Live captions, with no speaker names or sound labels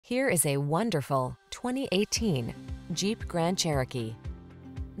Here is a wonderful 2018 Jeep Grand Cherokee.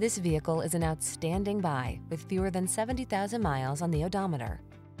 This vehicle is an outstanding buy with fewer than 70,000 miles on the odometer.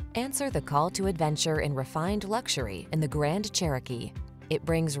 Answer the call to adventure in refined luxury in the Grand Cherokee. It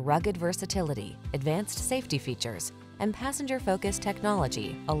brings rugged versatility, advanced safety features, and passenger-focused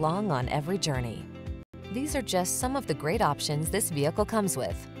technology along on every journey. These are just some of the great options this vehicle comes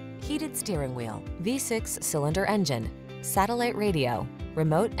with: heated steering wheel, V6 cylinder engine, satellite radio,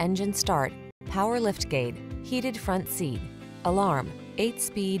 remote engine start, power liftgate, heated front seat, alarm,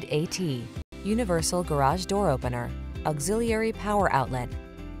 8-speed AT, universal garage door opener, auxiliary power outlet.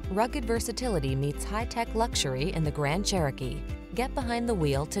 Rugged versatility meets high-tech luxury in the Grand Cherokee. Get behind the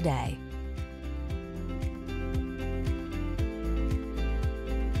wheel today.